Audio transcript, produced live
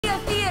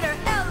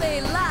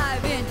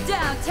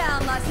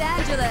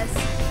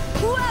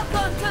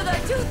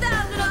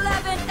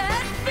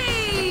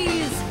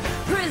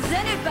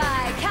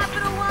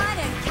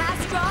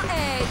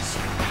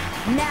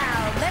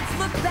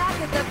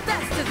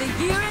the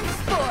year in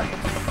sports.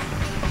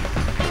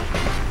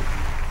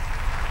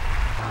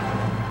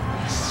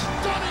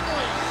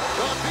 Stunningly,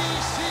 the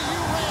VCU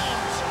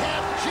Rams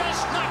have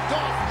just knocked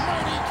off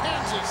mighty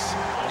Kansas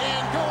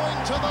and going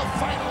to the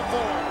Final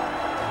Four.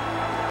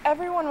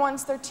 Everyone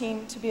wants their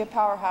team to be a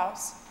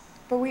powerhouse,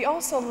 but we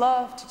also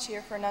love to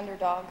cheer for an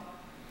underdog.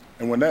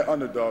 And when that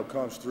underdog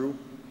comes through,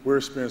 we're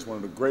experiencing one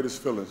of the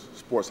greatest feelings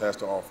sports has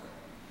to offer.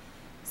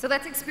 So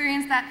let's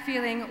experience that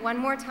feeling one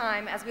more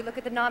time as we look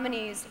at the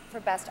nominees for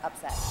Best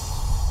Upset.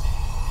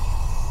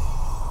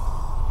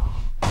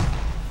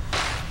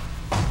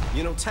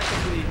 You know,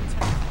 technically,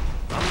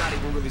 I'm not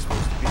even really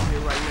supposed to be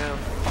here right now.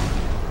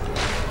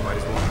 Might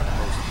as well be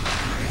supposed to.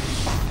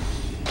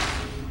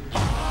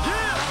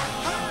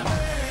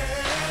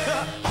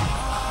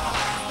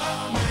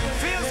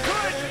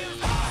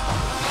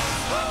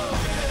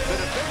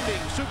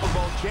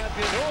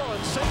 Champion New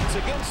Orleans Saints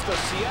against the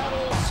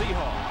Seattle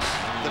Seahawks.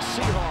 The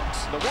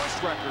Seahawks, the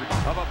worst record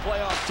of a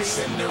playoff team.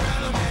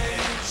 Cinderella man,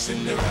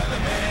 Cinderella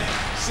man,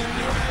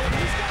 Cinderella man.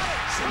 He's got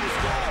it.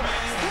 Cinderella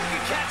man. Who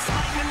can catch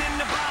lightning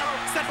in the bottle?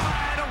 Set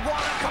fire to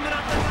water coming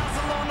out the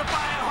nozzle on the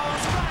fire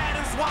hose.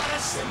 Fire and water.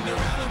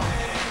 Cinderella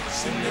man,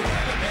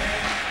 Cinderella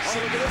man,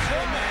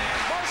 Cinderella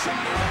man.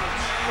 Cinderella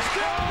man.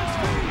 Still on his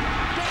feet,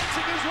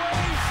 dancing his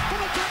way for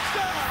the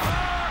touchdown.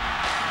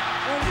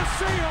 And the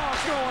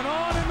Seahawks going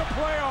on in the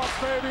playoffs,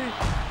 baby.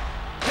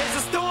 There's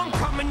a storm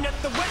coming that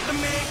the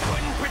weatherman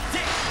couldn't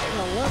predict.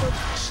 11th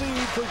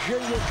seed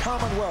Virginia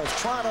Commonwealth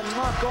trying to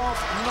knock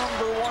off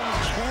 #1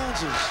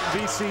 Kansas.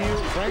 VCU,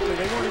 frankly,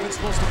 they weren't even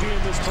supposed to be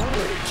in this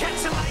tournament.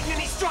 Catch the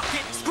lightning, he struck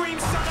it. Screamed,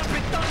 son of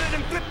it, thundered,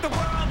 and flipped the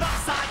world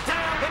upside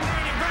down. And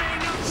made it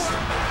rain upward.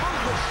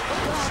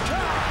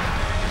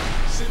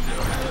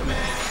 Cinderella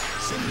man,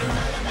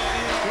 Cinderella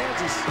man.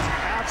 Kansas is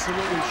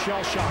absolutely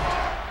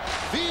shell-shocked.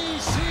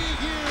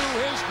 VCU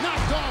has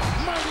knocked off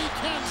mighty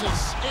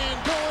Kansas and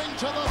going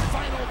to the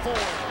Final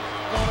Four.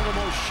 One of the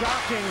most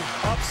shocking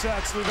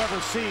upsets we've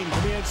ever seen in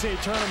the NCAA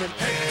tournament.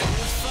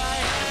 If I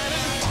had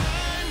a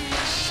time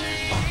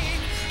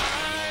machine,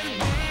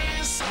 I'd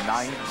miss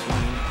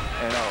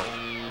 19-0.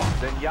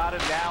 Zenyatta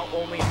now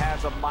only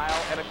has 1.25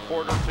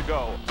 miles to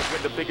go to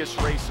win the biggest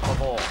race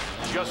of all.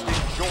 Just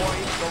enjoy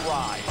the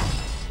ride.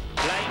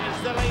 Blame is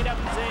the lead up.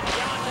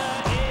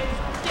 Zenyatta is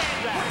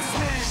dead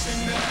last.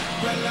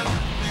 Cinderella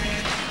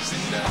man,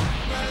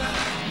 Cinderella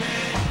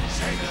man,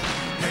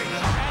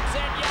 And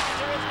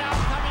Zenyatta is now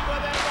coming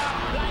with it.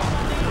 Blame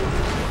on the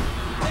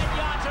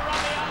Zenyatta on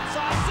the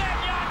outside.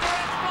 Zenyatta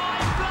is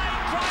flying.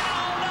 Blame trying to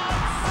hold on.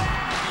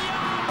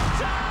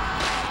 Zenyatta,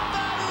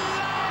 the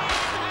lane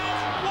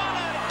has won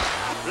it.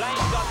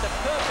 Blame got the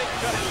perfect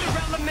shot.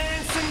 Cinderella man,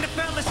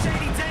 Cinderella,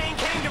 Shady Dane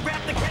came to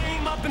wrap the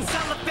game up in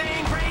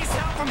cellophane. Raised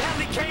out from hell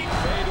he came.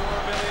 Fedor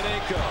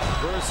Emelianenko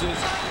versus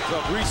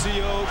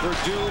Fabricio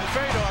Verdun.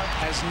 Fedor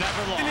has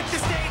never lost. And at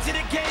this stage of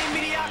the game,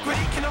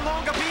 mediocrity can no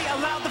longer be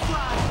allowed to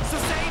fly. So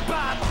say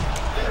bye.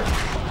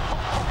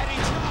 And he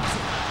drops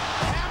it.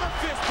 Hammer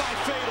fist by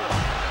Fedor.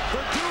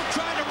 Verdun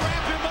trying to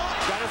wrap him up.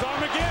 Got his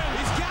arm again.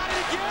 He's got it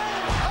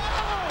again.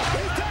 Oh,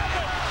 he's down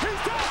it.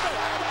 He's down it.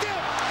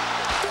 Again.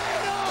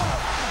 Fedor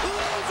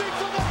losing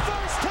for the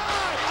first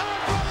time.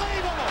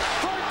 Unbelievable.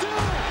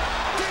 Verdun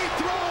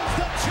dethrones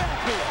the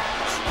champion.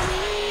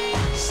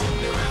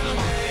 Cinderella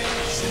man,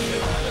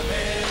 Cinderella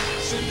man,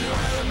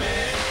 Cinderella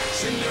man,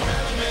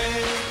 Cinderella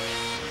man.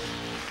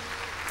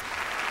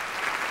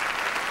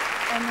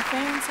 And the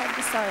fans have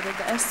decided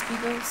the ESPY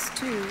goes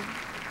to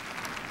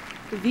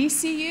the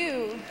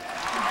VCU.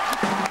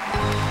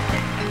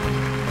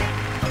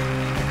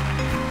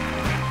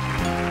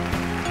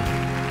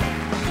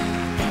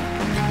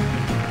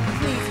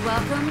 Please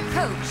welcome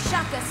Coach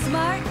Shaka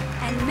Smart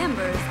and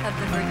members of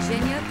the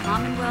Virginia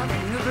Commonwealth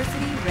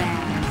University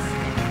Rams.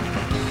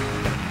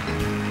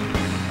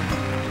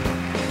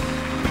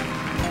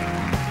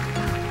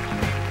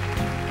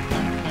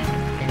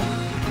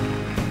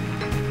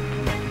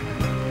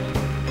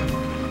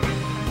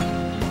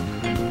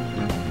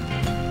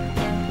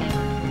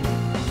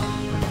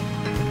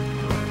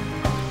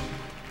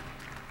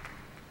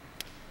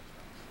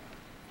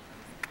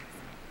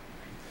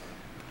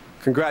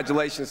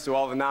 Congratulations to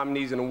all the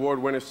nominees and award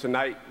winners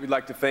tonight. We'd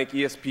like to thank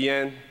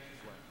ESPN.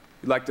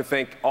 We'd like to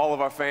thank all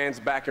of our fans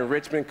back in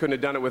Richmond. Couldn't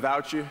have done it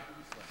without you.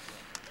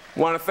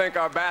 Want to thank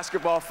our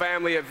basketball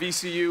family at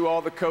VCU,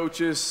 all the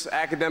coaches,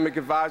 academic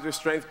advisors,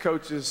 strength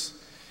coaches,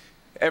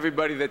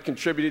 everybody that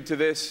contributed to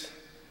this.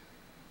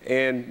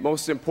 And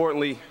most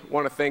importantly,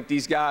 want to thank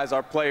these guys,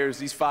 our players,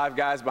 these 5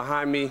 guys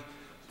behind me,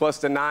 plus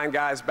the 9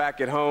 guys back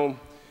at home.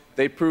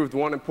 They proved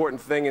one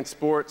important thing in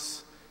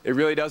sports. It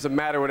really doesn't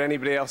matter what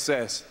anybody else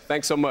says.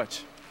 Thanks so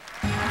much.